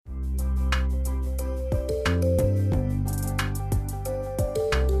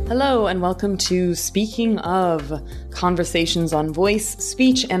Hello and welcome to Speaking of, conversations on voice,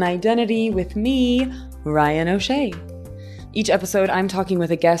 speech, and identity with me, Ryan O'Shea. Each episode, I'm talking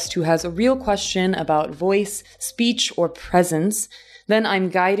with a guest who has a real question about voice, speech, or presence. Then I'm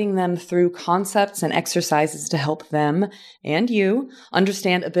guiding them through concepts and exercises to help them, and you,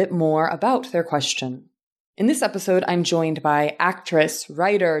 understand a bit more about their question. In this episode, I'm joined by actress,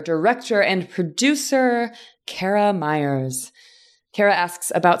 writer, director, and producer, Kara Myers. Kara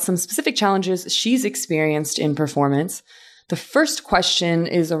asks about some specific challenges she's experienced in performance. The first question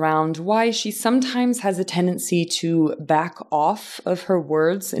is around why she sometimes has a tendency to back off of her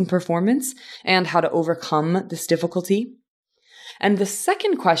words in performance and how to overcome this difficulty. And the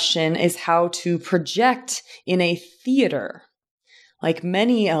second question is how to project in a theater. Like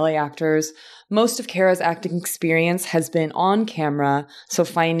many LA actors, most of Kara's acting experience has been on camera, so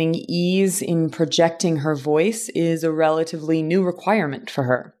finding ease in projecting her voice is a relatively new requirement for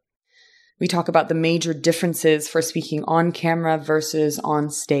her. We talk about the major differences for speaking on camera versus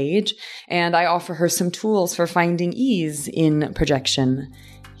on stage, and I offer her some tools for finding ease in projection.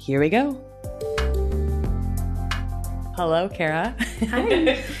 Here we go. Hello, Kara.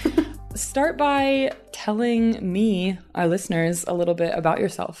 Hi. Start by telling me, our listeners, a little bit about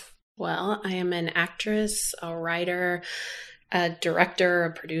yourself. Well, I am an actress, a writer, a director,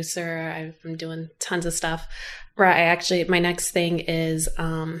 a producer. I'm doing tons of stuff. My next thing is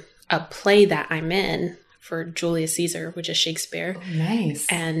a play that I'm in for Julius Caesar, which is Shakespeare. Oh, nice.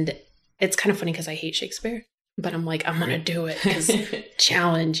 And it's kind of funny because I hate Shakespeare, but I'm like, I'm going to do it because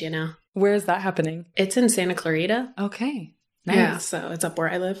challenge, Where is that happening? It's in Santa Clarita. Okay. Nice. Yeah, so it's up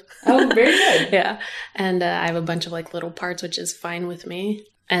where I live. Oh, very good. Yeah. And I have a bunch of little parts, which is fine with me.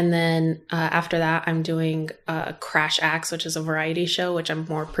 And then after that, I'm doing Crash Acts, which is a variety show, which I'm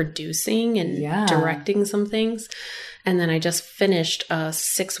more producing and directing some things. And then I just finished a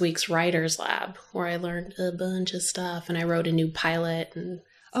 6 weeks writer's lab where I learned a bunch of stuff and I wrote a new pilot. And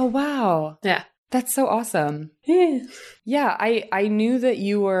oh, wow. Yeah. That's so awesome. Yeah. Yeah, I knew that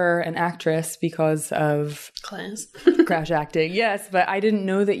you were an actress because of class. Crash acting. Yes, but I didn't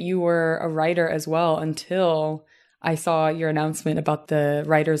know that you were a writer as well until I saw your announcement about the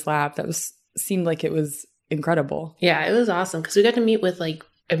writer's lab. Seemed like it was incredible. Yeah, it was awesome because we got to meet with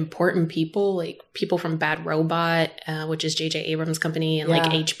important people, like people from Bad Robot, which is J.J. Abrams' company, and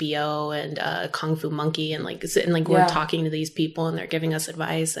HBO and Kung Fu Monkey, and we're talking to these people and they're giving us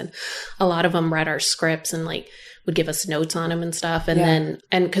advice, and a lot of them read our scripts and would give us notes on them and stuff, and then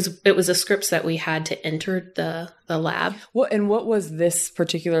because it was the scripts that we had to enter the lab. What was this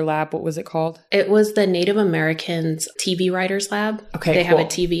particular lab? What was it called? It was the Native Americans TV Writers Lab. Okay, they have a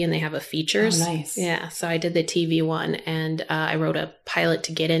TV and they have a features. Oh, nice. Yeah, so I did the TV one, and I wrote a pilot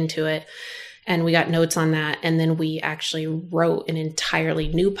to get into it. And we got notes on that. And then we actually wrote an entirely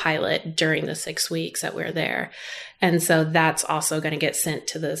new pilot during the 6 weeks that we were there. And so that's also going to get sent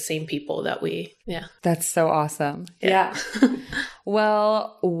to the same people that That's so awesome. Yeah.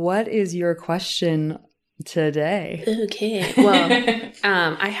 Well, what is your question today? Okay. Well,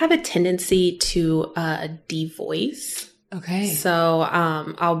 I have a tendency to devoice. Okay. So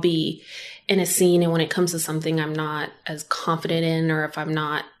I'll be in a scene, and when it comes to something I'm not as confident in, or if I'm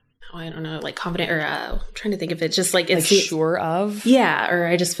not, I don't know, confident, or I'm trying to think if it's just it's sure of? Yeah, or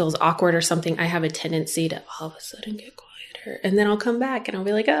I just feels awkward or something. I have a tendency to all of a sudden get quieter, and then I'll come back and I'll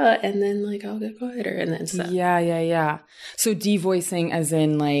be and then I'll get quieter, and then so. Yeah. So devoicing as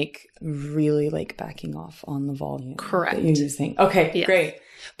in really backing off on the volume. Correct. That you're using. Okay, yes. Great.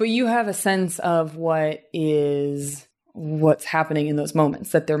 But you have a sense of what's happening in those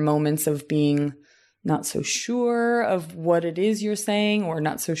moments, that they're moments of being not so sure of what it is you're saying, or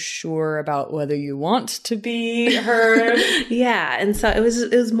not so sure about whether you want to be heard. Yeah. And so it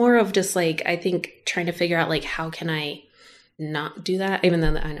was more of just I think trying to figure out how can I not do that, even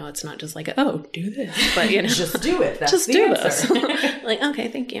though I know it's not just do this, but just do it. That's just the do answer. this. Okay,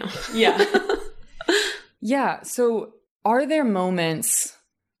 thank you. Yeah. Yeah. So are there moments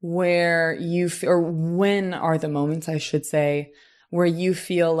where or when are the moments, I should say, where you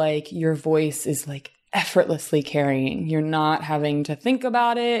feel like your voice is effortlessly carrying? You're not having to think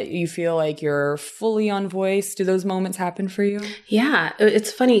about it. You feel like you're fully on voice. Do those moments happen for you? Yeah. It's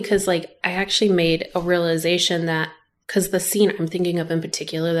funny because I actually made a realization that because the scene I'm thinking of in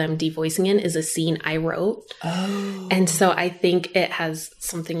particular that I'm devoicing in is a scene I wrote. Oh. And so I think it has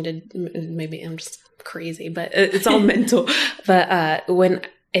something to, maybe I'm just crazy, but it's all mental. But when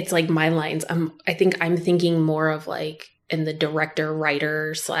it's my lines, I think I'm thinking more of in the director,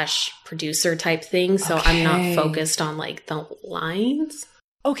 writer / producer type thing. So I'm not focused on the lines.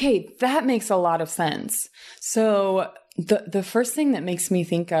 Okay, that makes a lot of sense. So The first thing that makes me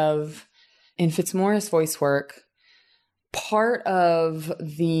think of in Fitzmaurice voice work, part of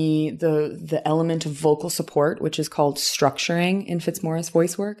the element of vocal support, which is called structuring in Fitzmaurice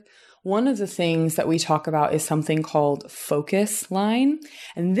voice work, one of the things that we talk about is something called focus line.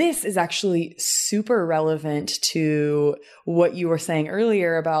 And this is actually super relevant to what you were saying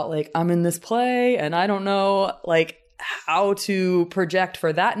earlier about like, I'm in this play and I don't know like how to project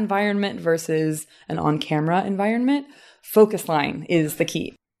for that environment versus an on-camera environment. Focus line is the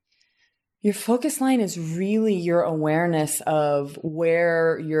key. Your focus line is really your awareness of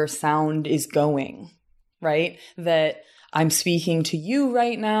where your sound is going, right? That I'm speaking to you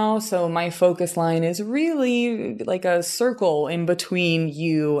right now, so my focus line is really like a circle in between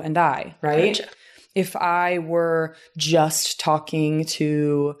you and I, right? Gotcha. If I were just talking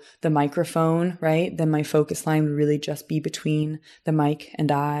to the microphone, right, then my focus line would really just be between the mic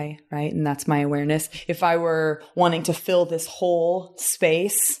and I, right? And that's my awareness. If I were wanting to fill this whole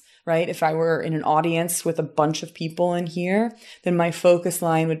space, right, if I were in an audience with a bunch of people in here, then my focus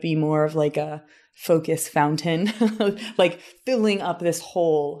line would be more of like a focus fountain, like filling up this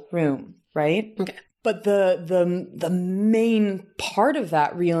whole room, right? Okay. But the main part of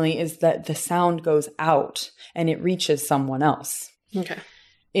that really is that the sound goes out and it reaches someone else. Okay.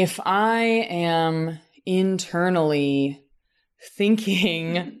 If I am internally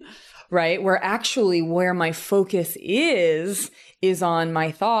thinking, right, where my focus is on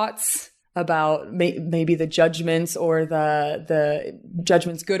my thoughts about maybe the judgments or the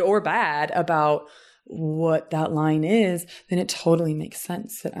judgments, good or bad, about what that line is, then it totally makes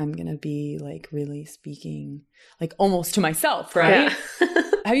sense that I'm going to be like really speaking like almost to myself, right? Yeah.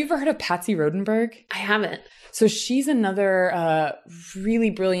 Have you ever heard of Patsy Rodenberg? I haven't. So she's another really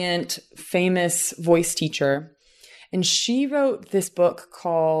brilliant, famous voice teacher. And she wrote this book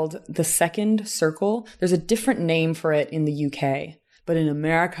called The Second Circle. There's a different name for it in the UK, but in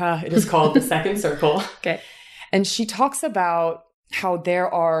America, it is called The Second Circle. Okay. And she talks about how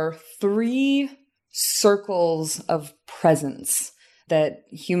there are 3 circles of presence that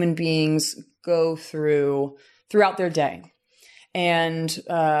human beings go throughout their day. And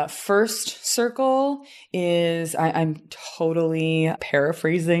first circle is, I'm totally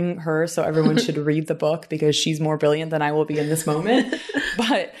paraphrasing her, so everyone should read the book because she's more brilliant than I will be in this moment.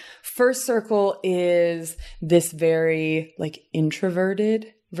 But first circle is this very like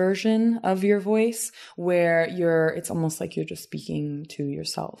introverted version of your voice where it's almost like you're just speaking to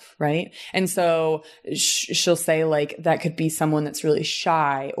yourself, right? And so she'll say like that could be someone that's really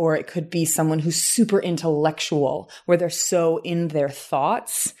shy, or it could be someone who's super intellectual where they're so in their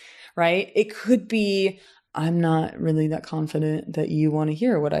thoughts, right? It could be, I'm not really that confident that you want to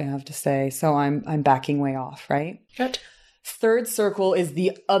hear what I have to say, so I'm backing way off, right? Gotcha. Third circle is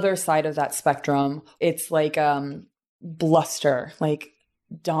the other side of that spectrum. It's like bluster, like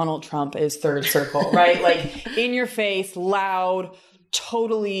Donald Trump is third circle, right? Like in your face, loud,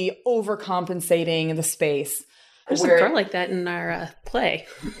 totally overcompensating the space. There's a girl like that in our play.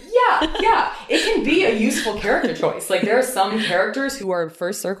 Yeah. It can be a useful character choice. Like there are some characters who are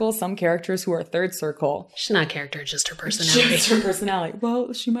first circle, some characters who are third circle. She's not a character, just her personality. Just her personality.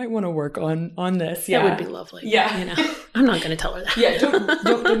 Well, she might want to work on this. Yeah. That would be lovely. Yeah. You know, I'm not going to tell her that. Yeah,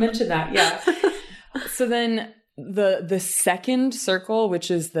 don't mention that. Yeah. So then the second circle, which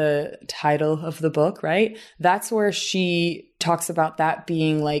is the title of the book, right? That's where she talks about that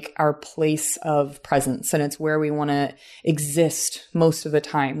being like our place of presence. And it's where we want to exist most of the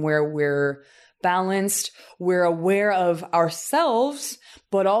time, where we're balanced, we're aware of ourselves,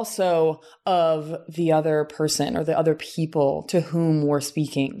 but also of the other person or the other people to whom we're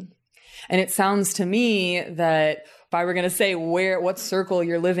speaking. And it sounds to me that if I were going to say what circle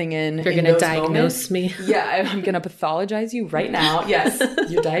you're living in, you're going to diagnose me. Yeah, I'm going to pathologize you right now. Yes,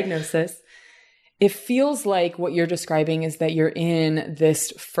 your diagnosis. It feels like what you're describing is that you're in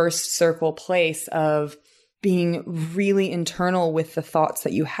this first circle place of being really internal with the thoughts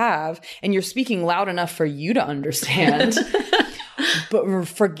that you have, and you're speaking loud enough for you to understand. But we're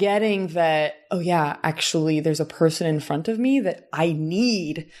forgetting that, oh yeah, actually there's a person in front of me that I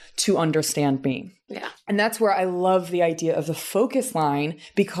need to understand me. Yeah. And that's where I love the idea of the focus line,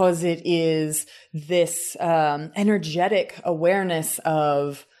 because it is this energetic awareness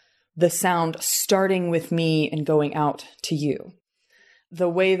of the sound starting with me and going out to you. The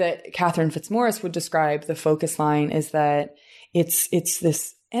way that Catherine Fitzmaurice would describe the focus line is that it's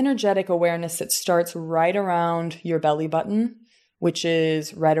this energetic awareness that starts right around your belly button, which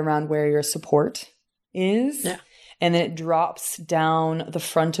is right around where your support is. Yeah. And then it drops down the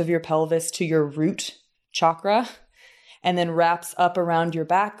front of your pelvis to your root chakra. and then wraps up around your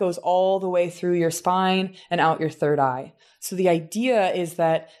back, goes all the way through your spine and out your third eye. So the idea is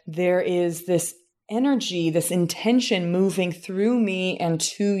that there is this energy, this intention moving through me and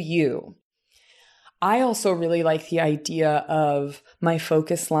to you. I also really like the idea of my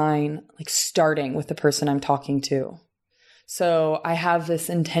focus line, like starting with the person I'm talking to. So I have this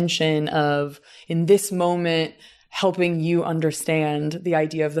intention of, in this moment, helping you understand the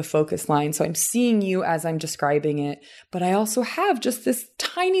idea of the focus line. So I'm seeing you as I'm describing it, but I also have just this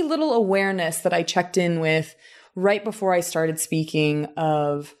tiny little awareness that I checked in with right before I started speaking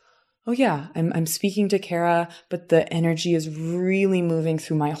of, oh yeah, I'm speaking to Kara, but the energy is really moving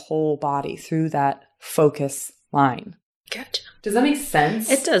through my whole body, through that focus line. Gotcha. Does that make sense?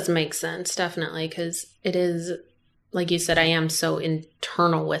 It does make sense, definitely, because it is, like you said, I am so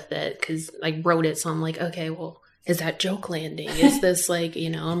internal with it because I wrote it, so I'm like, okay, well, is that joke landing? Is this like,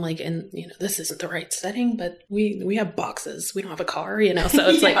 I'm like, and this isn't the right setting, but we have boxes. We don't have a car, so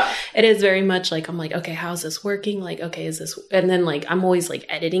it's like, it is very much like, I'm like, okay, how's this working? Like, okay, is this, and then like, I'm always like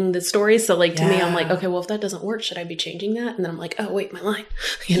editing the story. So like to me, I'm like, okay, well, if that doesn't work, should I be changing that? And then I'm like, oh wait, my line.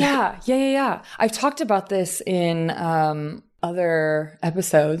 Yeah. I've talked about this in other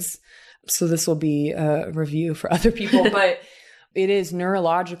episodes. So this will be a review for other people, but it is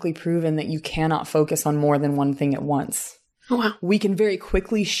neurologically proven that you cannot focus on more than one thing at once. Oh, wow. We can very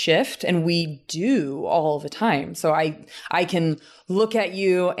quickly shift, and we do all the time. So I can look at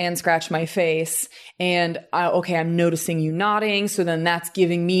you and scratch my face, and I'm noticing you nodding. So then that's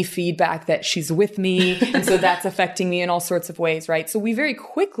giving me feedback that she's with me. And so that's affecting me in all sorts of ways, right? So we very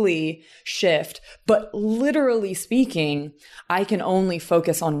quickly shift, but literally speaking, I can only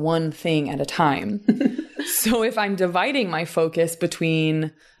focus on one thing at a time. So if I'm dividing my focus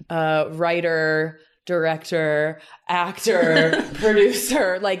between writer, director, actor,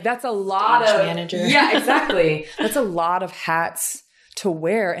 producer, like that's a lot of manager. Yeah, exactly. That's a lot of hats to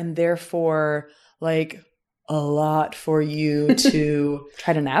wear, and therefore like a lot for you to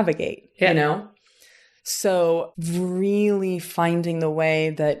try to navigate, So really finding the way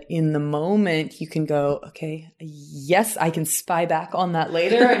that in the moment you can go, okay, yes, I can spy back on that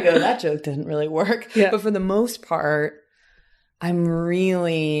later and go, that joke didn't really work. Yeah. But for the most part, I'm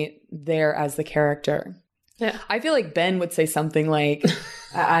really there as the character. Yeah. I feel like Ben would say something like,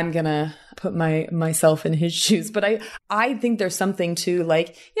 I'm going to put myself in his shoes. But I think there's something to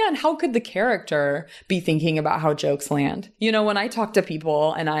like, yeah, and how could the character be thinking about how jokes land? When I talk to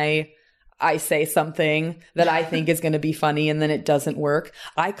people and I say something that I think is going to be funny and then it doesn't work,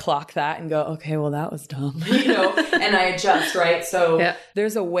 I clock that and go, okay, well, that was dumb, and I adjust, right? So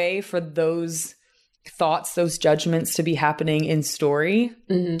There's a way for those thoughts, those judgments to be happening in story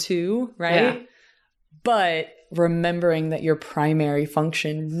too, right? Yeah. But remembering that your primary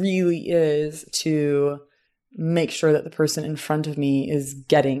function really is to make sure that the person in front of me is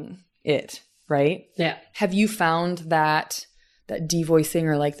getting it, right? Yeah. Have you found that devoicing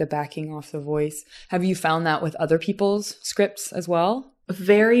or like the backing off the voice, have you found that with other people's scripts as well?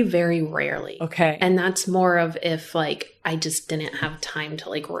 Very, very rarely. Okay. And that's more of if like I just didn't have time to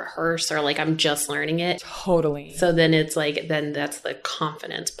like rehearse or like I'm just learning it. Totally. So then it's like, then that's the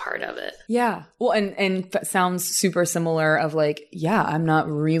confidence part of it. Yeah. Well, and sounds super similar of like, yeah, I'm not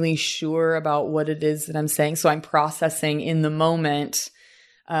really sure about what it is that I'm saying. So I'm processing in the moment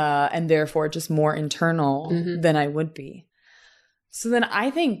and therefore just more internal than I would be. So then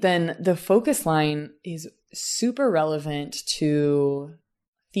I think then the focus line is super relevant to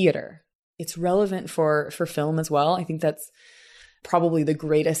theater. It's relevant for film as well. I think that's probably the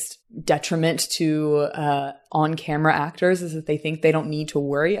greatest detriment to on-camera actors is that they think they don't need to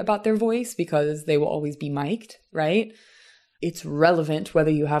worry about their voice because they will always be mic'd, right? It's relevant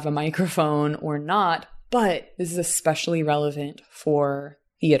whether you have a microphone or not, but this is especially relevant for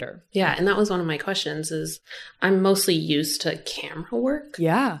theater. Yeah. And that was one of my questions is I'm mostly used to camera work.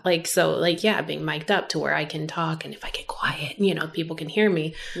 Yeah. Like, so like, yeah, being mic'd up to where I can talk. And if I get quiet, people can hear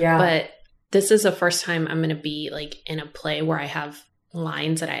me. Yeah. But this is the first time I'm going to be like in a play where I have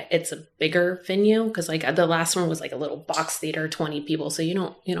lines that it's a bigger venue. Cause like the last one was like a little box theater, 20 people. So you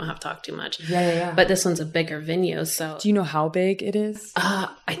don't have to talk too much. Yeah. But this one's a bigger venue. So do you know how big it is?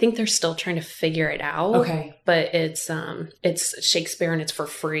 I think they're still trying to figure it out. Okay. But it's Shakespeare and it's for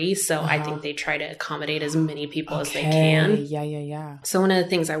free. So I think they try to accommodate as many people as they can. Yeah. So one of the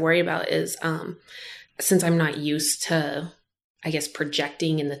things I worry about is, since I'm not used to, I guess,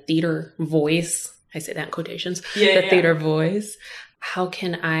 projecting in the theater voice, I say that in quotations, theater voice, how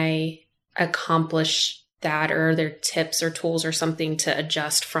can I accomplish that? Or are there tips or tools or something to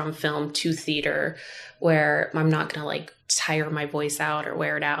adjust from film to theater where I'm not going to like tire my voice out or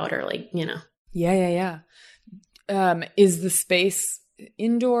wear it out or like, Yeah. Is the space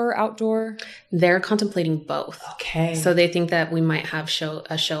indoor, outdoor? They're contemplating both. Okay. So they think that we might have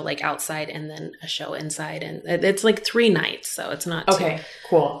a show like outside and then a show inside. And it's like 3 nights. So it's not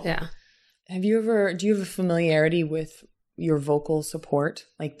cool. Yeah. Do you have a familiarity with your vocal support?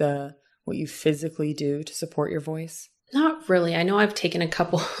 Like what you physically do to support your voice? Not really. I know I've taken a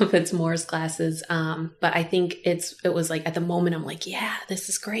couple of Fitzmaurice classes. But I think it was like at the moment I'm like, yeah, this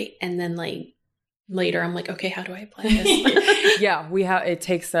is great. And then like later I'm like, okay, how do I apply this? Yeah, it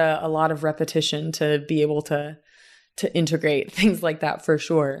takes a lot of repetition to be able to integrate things like that for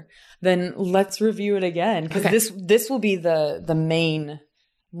sure. Then let's review it again, because this will be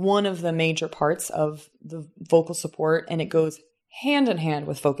one of the major parts of the vocal support, and it goes hand in hand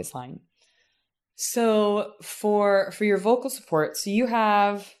with focus line. So for your vocal support,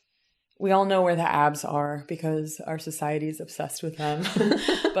 we all know where the abs are because our society is obsessed with them.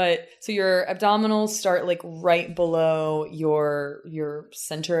 But so your abdominals start like right below your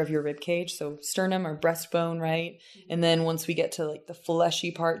center of your rib cage. So sternum or breastbone, right? And then once we get to like the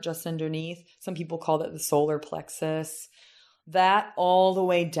fleshy part just underneath, some people call that the solar plexus. That all the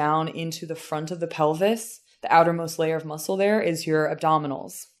way down into the front of the pelvis, the outermost layer of muscle there is your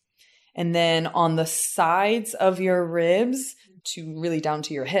abdominals. And then on the sides of your ribs to really down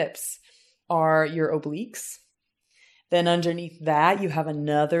to your hips are your obliques. Then underneath that, you have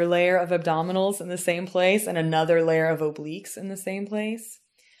another layer of abdominals in the same place and another layer of obliques in the same place.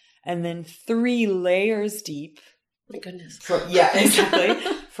 And then 3 layers deep. My goodness. Yeah, exactly.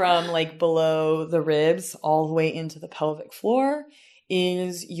 From like below the ribs all the way into the pelvic floor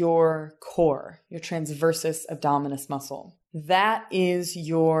is your core, your transversus abdominis muscle. That is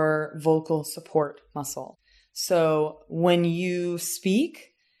your vocal support muscle. So when you speak,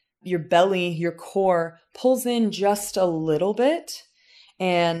 your belly, your core pulls in just a little bit.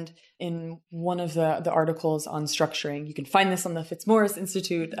 And in one of the articles on structuring, you can find this on the Fitzmaurice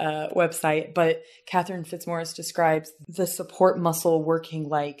Institute website, but Catherine Fitzmaurice describes the support muscle working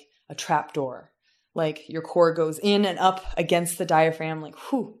like a trapdoor. Like your core goes in and up against the diaphragm,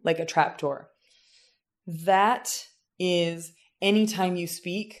 like a trapdoor. That is, anytime you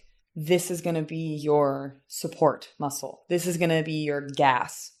speak, this is going to be your support muscle. This is going to be your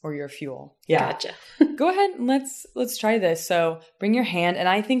gas or your fuel. Yeah. Gotcha. Go ahead and let's try this. So bring your hand, and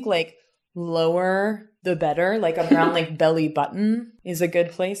I think like lower the better, like around like belly button is a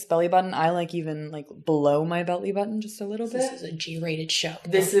good place. Belly button. I like even like below my belly button just a little bit. This is a G-rated show.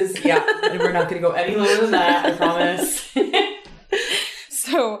 This is, yeah. And we're not going to go any lower than that, I promise.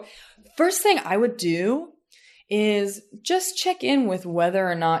 So first thing I would do is just check in with whether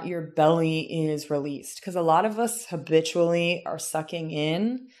or not your belly is released. Because a lot of us habitually are sucking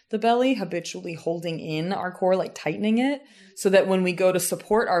in the belly, habitually holding in our core, like tightening it, so that when we go to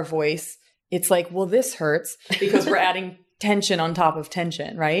support our voice, it's like, well, this hurts because we're adding tension on top of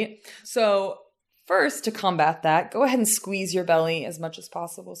tension, right? So first, to combat that, go ahead and squeeze your belly as much as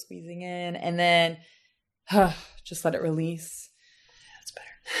possible, squeezing in, and then just let it release.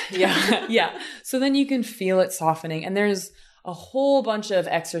 Yeah. So then you can feel it softening. And there's a whole bunch of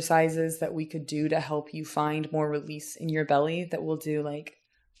exercises that we could do to help you find more release in your belly that we'll do like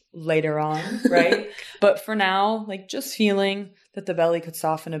later on, right? But for now, like just feeling that the belly could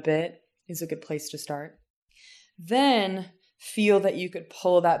soften a bit is a good place to start. Then feel that you could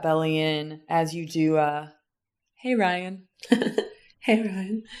pull that belly in as you do hey Ryan. Hey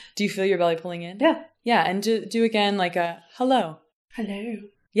Ryan. Do you feel your belly pulling in? Yeah. Yeah. And do again like a hello. Hello.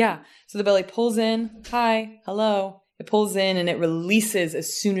 Yeah. So the belly pulls in. Hi. Hello. It pulls in and it releases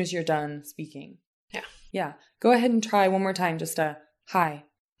as soon as you're done speaking. Yeah. Yeah. Go ahead and try one more time. Just a hi.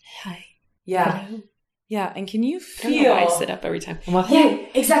 Hi. Yeah. Hello. Yeah. And can you feel... I sit up every time. Yeah,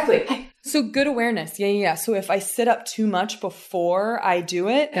 exactly. Hi. So good awareness. Yeah. So if I sit up too much before I do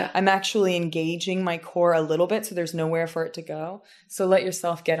it, I'm actually engaging my core a little bit. So there's nowhere for it to go. So let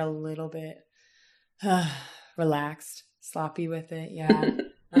yourself get a little bit relaxed. Sloppy with it, yeah.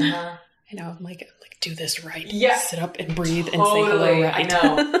 I know, I'm like, do this right. Yeah. Sit up and breathe and say hello right. I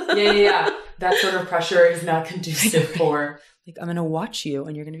know. Yeah. That sort of pressure is not conducive for, like, I'm going to watch you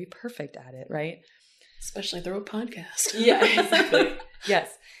and you're going to be perfect at it, right? Especially through a podcast. Yeah, exactly. Yes.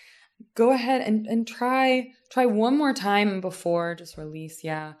 Go ahead and try one more time before just release,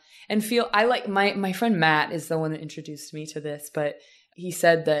 yeah. And feel, I like, my friend Matt is the one that introduced me to this, but he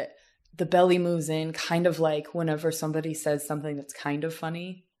said that the belly moves in kind of like whenever somebody says something that's kind of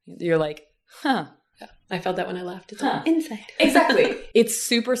funny. You're like, huh. Yeah, I felt that when I laughed. It's like inside. Exactly. It's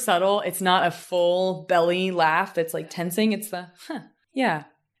super subtle. It's not a full belly laugh that's like tensing. It's the, yeah.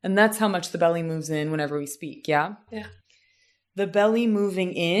 And that's how much the belly moves in whenever we speak, yeah? Yeah. The belly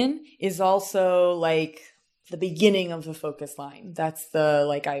moving in is also like the beginning of the focus line. That's the,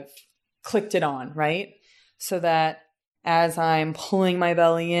 like, I've clicked it on, right? So that as I'm pulling my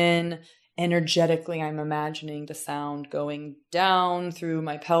belly in, energetically, I'm imagining the sound going down through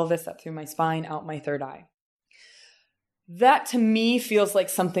my pelvis, up through my spine, out my third eye. That to me feels like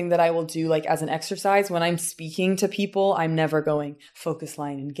something that I will do like as an exercise. When I'm speaking to people, I'm never going focus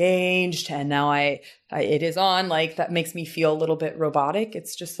line engaged and now it is on. Like, that makes me feel a little bit robotic.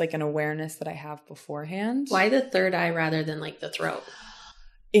 It's just like an awareness that I have beforehand. Why the third eye rather than like the throat?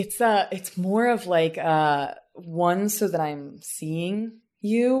 It's more of like one, so that I'm seeing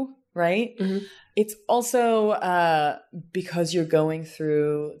you, right? Mm-hmm. It's also because you're going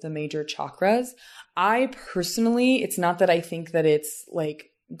through the major chakras. I personally, it's not that I think that it's like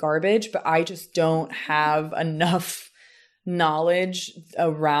garbage, but I just don't have enough knowledge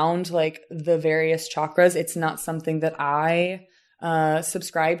around like the various chakras. It's not something that I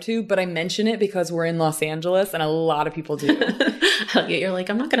subscribe to, but I mention it because we're in Los Angeles and a lot of people do. You're like,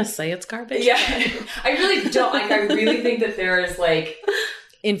 I'm not going to say it's garbage. Yeah, I really don't. Like, I really think that there is like,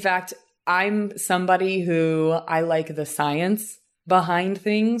 in fact, I'm somebody who I like the science behind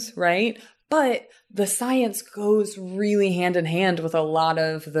things, right? But the science goes really hand in hand with a lot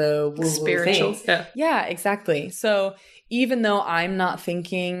of the woo-woo spiritual things. Yeah, exactly. So even though I'm not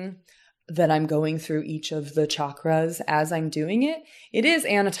thinking that I'm going through each of the chakras as I'm doing it, it is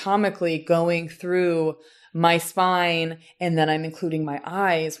anatomically going through my spine, and then I'm including my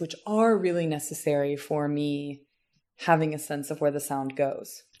eyes, which are really necessary for me having a sense of where the sound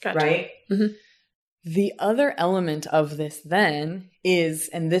goes. Gotcha. Right? Mm-hmm. The other element of this then is,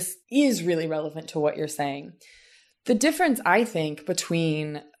 and this is really relevant to what you're saying, the difference, I think,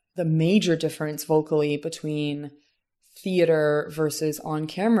 between the major difference vocally between theater versus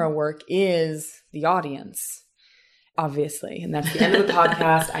on-camera work is the audience, obviously. And that's the end of the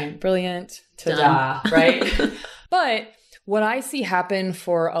podcast. I'm brilliant. Ta-da, right? But what I see happen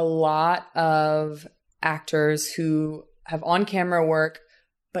for a lot of actors who have on-camera work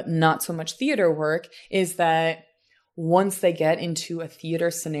but not so much theater work is that once they get into a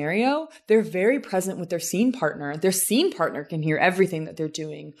theater scenario, they're very present with their scene partner. Their scene partner can hear everything that they're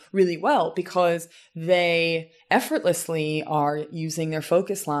doing really well because they effortlessly are using their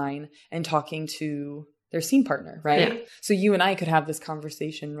focus line and talking to their scene partner, right? Yeah. So you and I could have this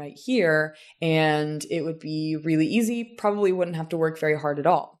conversation right here and it would be really easy, probably wouldn't have to work very hard at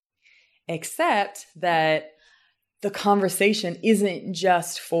all. Except that the conversation isn't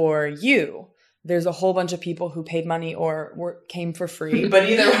just for you. There's a whole bunch of people who paid money or came for free. But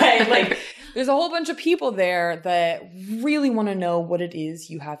either way, like, there's a whole bunch of people there that really want to know what it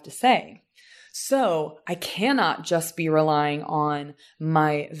is you have to say. So I cannot just be relying on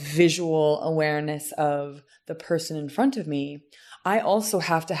my visual awareness of the person in front of me. I also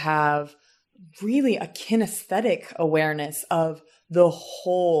have to have really a kinesthetic awareness of the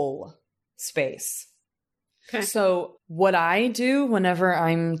whole space. Okay. So what I do whenever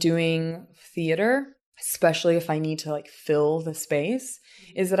I'm doing theater, especially if I need to like fill the space,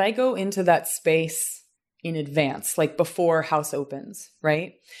 is that I go into that space in advance, like before house opens,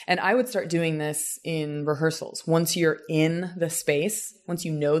 right? And I would start doing this in rehearsals. Once you're in the space, once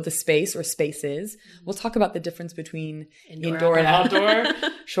you know the space or spaces, we'll talk about the difference between indoor and outdoor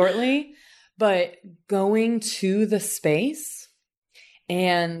shortly. But going to the space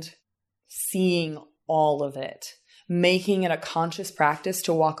and seeing all of it, making it a conscious practice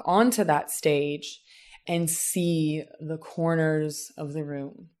to walk onto that stage and see the corners of the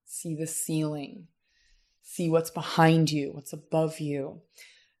room, see the ceiling, see what's behind you, what's above you,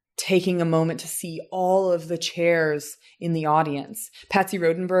 taking a moment to see all of the chairs in the audience. Patsy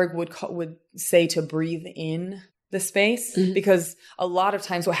Rodenberg would say to breathe in the space, because a lot of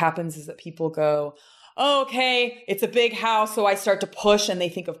times what happens is that people go, oh, okay, it's a big house, so I start to push, and they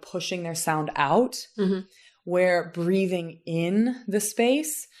think of pushing their sound out, where breathing in the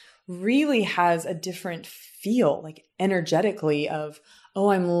space really has a different feel, like energetically of, oh,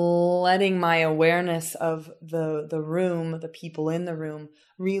 I'm letting my awareness of the room, the people in the room,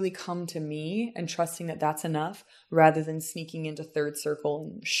 really come to me and trusting that that's enough rather than sneaking into third circle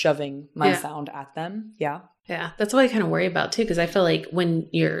and shoving my sound at them. Yeah. Yeah, that's what I kind of worry about too, because I feel like when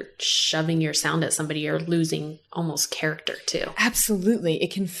you're shoving your sound at somebody, you're losing almost character too. Absolutely.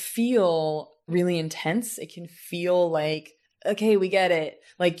 It can feel really intense. It can feel like, okay, we get it.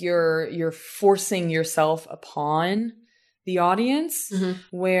 Like you're forcing yourself upon the audience,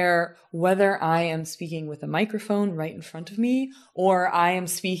 where whether I am speaking with a microphone right in front of me or I am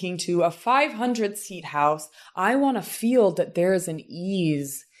speaking to a 500-seat house, I want to feel that there is an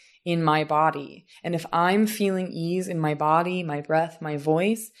ease in my body. And if I'm feeling ease in my body, my breath, my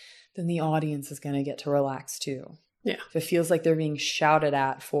voice, then the audience is going to get to relax too. Yeah. If it feels like they're being shouted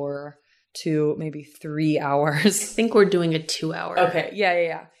at for 2, maybe 3 hours. I think we're doing a 2-hour. Okay.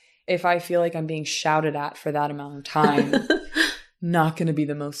 Yeah. If I feel like I'm being shouted at for that amount of time, not going to be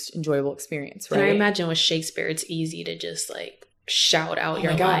the most enjoyable experience, right? And I imagine with Shakespeare, it's easy to just like shout out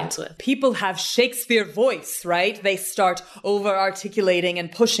your lines with. People have Shakespeare voice, right? They start over articulating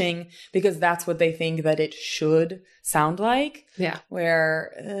and pushing because that's what they think that it should sound like. Yeah.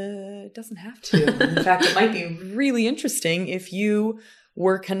 Where it doesn't have to. In fact, it might be really interesting if you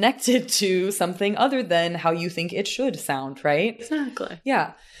were connected to something other than how you think it should sound, right? Exactly.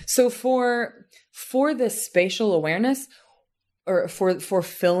 Yeah. So for this spatial awareness, or for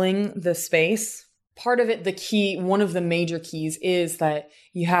filling the space, part of it, the key, one of the major keys is that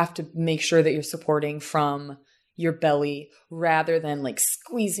you have to make sure that you're supporting from your belly rather than like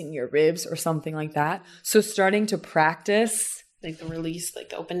squeezing your ribs or something like that. So starting to practice like the release, like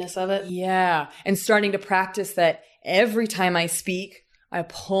the openness of it. Yeah. And starting to practice that every time I speak, I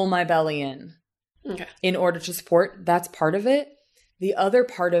pull my belly in in order to support. That's part of it. The other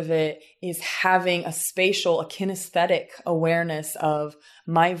part of it is having a kinesthetic awareness of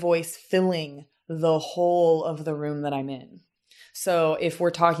my voice filling the whole of the room that I'm in. So if we're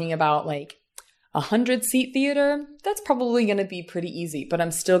talking about like 100-seat theater, that's probably going to be pretty easy, but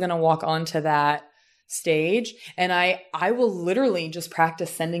I'm still going to walk onto that stage and I will literally just practice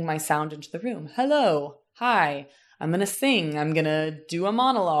sending my sound into the room. Hello. Hi. I'm going to sing. I'm going to do a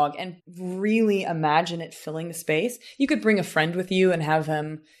monologue and really imagine it filling the space. You could bring a friend with you and have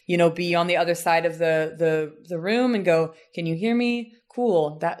them, be on the other side of the room and go, can you hear me?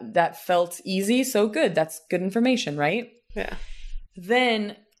 Cool. That felt easy. So good. That's good information, right? Yeah.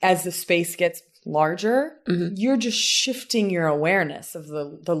 Then as the space gets larger, you're just shifting your awareness of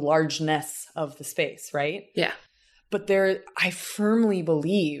the largeness of the space, right? Yeah. But I firmly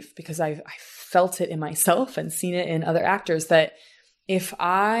believe, because I've felt it in myself and seen it in other actors, that if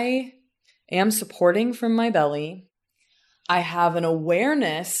I am supporting from my belly, I have an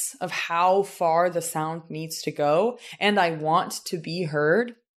awareness of how far the sound needs to go, and I want to be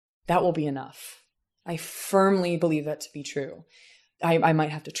heard, that will be enough. I firmly believe that to be true. I might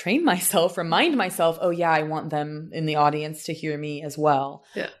have to train myself, remind myself, oh yeah, I want them in the audience to hear me as well.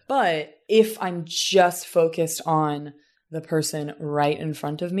 Yeah. But if I'm just focused on the person right in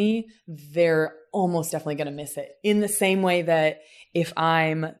front of me, they're almost definitely going to miss it. In the same way that if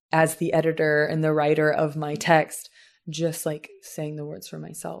I'm, as the editor and the writer of my text, just like saying the words for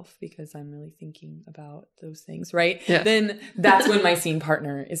myself because I'm really thinking about those things, right? Yeah. Then that's when my scene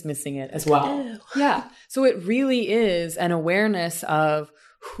partner is missing it as well. Ew. Yeah. So it really is an awareness of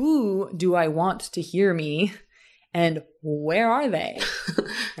who do I want to hear me and where are they?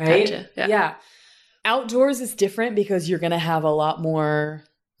 Right? Gotcha. Yeah. Outdoors is different because you're going to have a lot more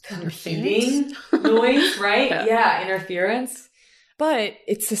competing noise, right? Yeah, interference. But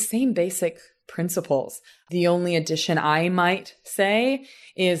it's the same basic principles. The only addition I might say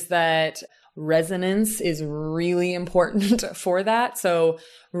is that resonance is really important for that. So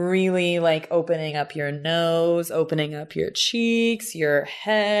really like opening up your nose, opening up your cheeks, your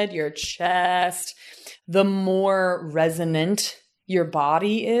head, your chest. The more resonant your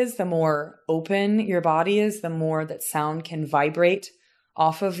body is, the more open your body is, the more that sound can vibrate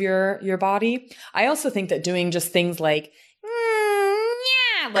off of your body. I also think that doing just things like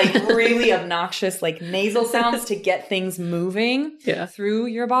really obnoxious, like nasal sounds to get things moving through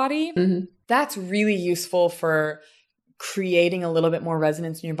your body. That's really useful for creating a little bit more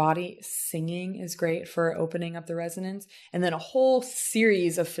resonance in your body. Singing is great for opening up the resonance. And then a whole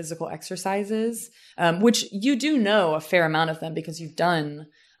series of physical exercises, which you do know a fair amount of them because you've done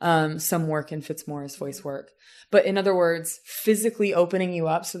some work in Fitzmaurice voice work. But in other words, physically opening you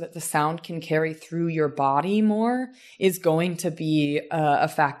up so that the sound can carry through your body more is going to be a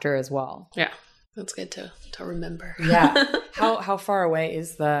factor as well. Yeah, that's good to remember. Yeah. How far away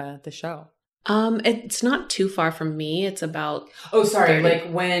is the show? It's not too far from me. It's about when is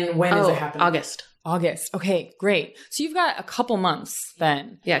it happening? August. Okay, great. So you've got a couple months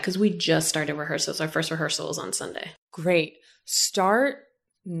then. Yeah, because we just started rehearsals. Our first rehearsal is on Sunday. Great. Start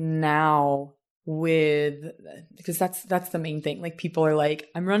now because that's the main thing. Like people are like,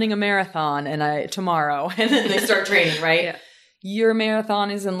 I'm running a marathon tomorrow, and then they start training, right? Yeah. Your marathon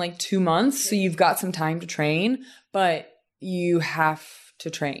is in like 2 months, so you've got some time to train, but you have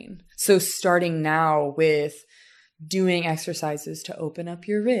to train. So starting now with doing exercises to open up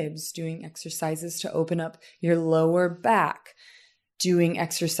your ribs, doing exercises to open up your lower back, doing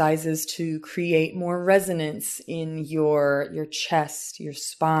exercises to create more resonance in your chest, your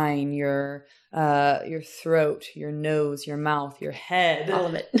spine, your your throat, your nose, your mouth, your head. All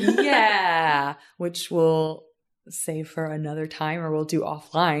of it. Yeah. Which we'll save for another time or we'll do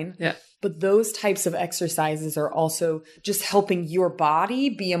offline. Yeah. But those types of exercises are also just helping your body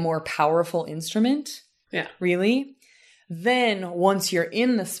be a more powerful instrument. Yeah. Really. Then once you're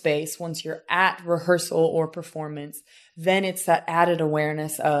in the space, once you're at rehearsal or performance, then it's that added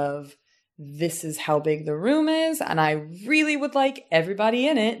awareness of this is how big the room is. And I really would like everybody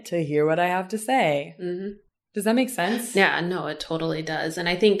in it to hear what I have to say. Mm-hmm. Does that make sense? Yeah, no, it totally does. And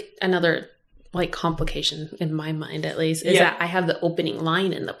I think another like complication in my mind, at least, is that I have the opening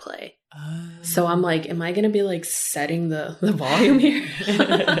line in the play. So I'm like, am I going to be like setting the volume here?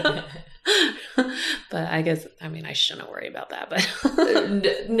 But I guess, I mean, I shouldn't worry about that, but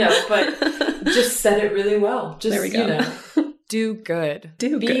no, but just set it really well. Just, there we go. Do good.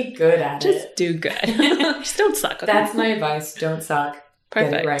 Be good at it. Just do good. Just don't suck. Okay? That's my advice. Don't suck.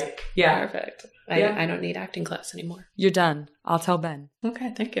 Perfect. Get it right. Yeah. Perfect. I don't need acting class anymore. You're done. I'll tell Ben.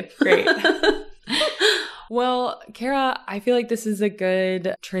 Okay. Thank you. Great. Well, Kara, I feel like this is a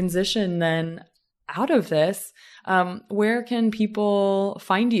good transition then out of this. Where can people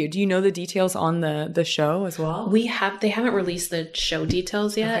find you? Do you know the details on the show as well? They haven't released the show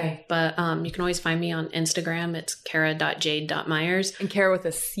details yet, but you can always find me on Instagram. It's kara.jade.myers. And Kara with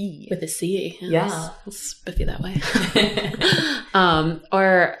a C. With a C. Yes. It's spiffy that way.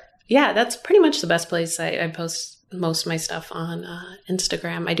 That's pretty much the best place. I post most of my stuff on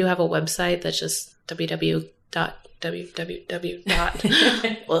Instagram. I do have a website that's just www.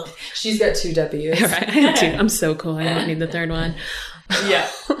 Well, she's got 2 W's. Right, I have 2. I'm so cool. I don't need the third one. Yeah.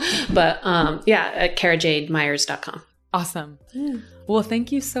 But at karajademyers.com. Awesome. Well,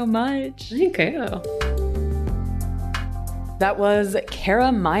 thank you so much. Thank you. That was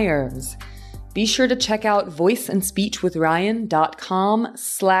Kara Myers. Be sure to check out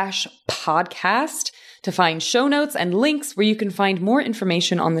voiceandspeechwithryan.com/podcast to find show notes and links where you can find more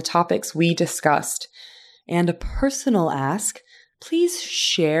information on the topics we discussed. And a personal ask, please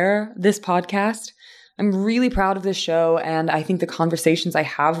share this podcast. I'm really proud of this show, and I think the conversations I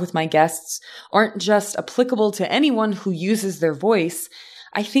have with my guests aren't just applicable to anyone who uses their voice.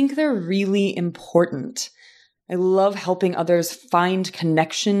 I think they're really important. I love helping others find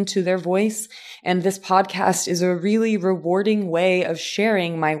connection to their voice, and this podcast is a really rewarding way of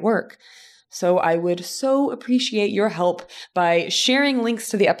sharing my work. So I would so appreciate your help by sharing links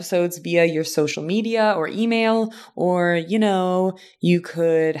to the episodes via your social media or email, or, you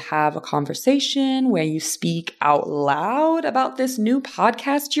could have a conversation where you speak out loud about this new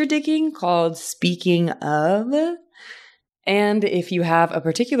podcast you're digging called Speaking Of. And if you have a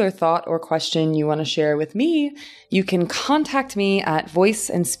particular thought or question you want to share with me, you can contact me at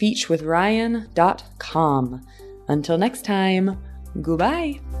voiceandspeechwithryan.com. Until next time,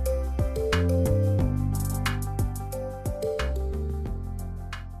 goodbye.